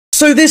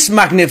So this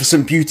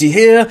magnificent beauty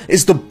here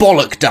is the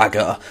bollock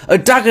dagger, a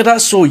dagger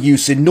that saw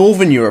use in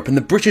Northern Europe and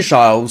the British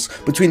Isles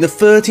between the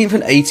 13th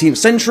and 18th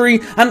century,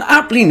 and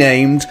aptly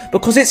named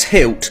because its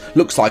hilt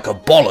looks like a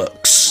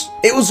bollocks.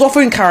 It was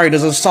often carried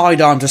as a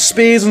sidearm to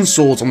spears and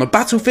swords on the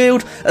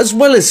battlefield, as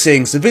well as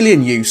seeing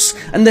civilian use,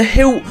 and the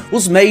hilt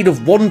was made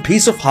of one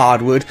piece of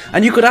hardwood,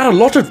 and you could add a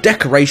lot of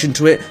decoration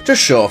to it to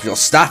show off your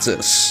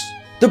status.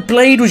 The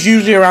blade was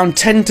usually around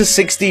 10 to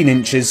 16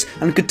 inches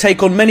and could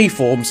take on many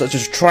forms such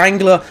as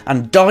triangular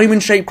and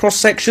diamond shaped cross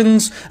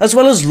sections, as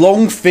well as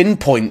long thin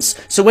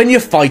points, so when you're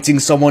fighting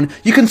someone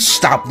you can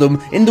stab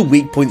them in the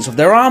weak points of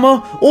their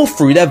armour or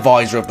through their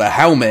visor of their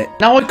helmet.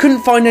 Now I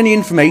couldn't find any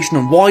information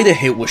on why the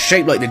hilt was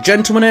shaped like the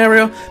gentleman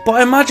area, but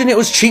I imagine it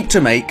was cheap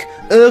to make,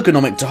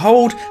 ergonomic to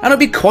hold, and it'd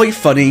be quite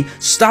funny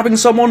stabbing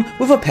someone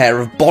with a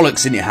pair of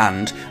bollocks in your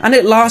hand, and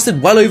it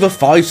lasted well over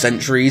 5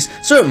 centuries,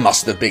 so it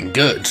must have been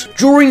good.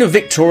 During the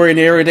Victorian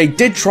era they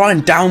did try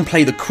and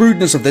downplay the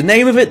crudeness of the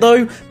name of it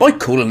though, by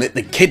calling it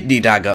the kidney dagger.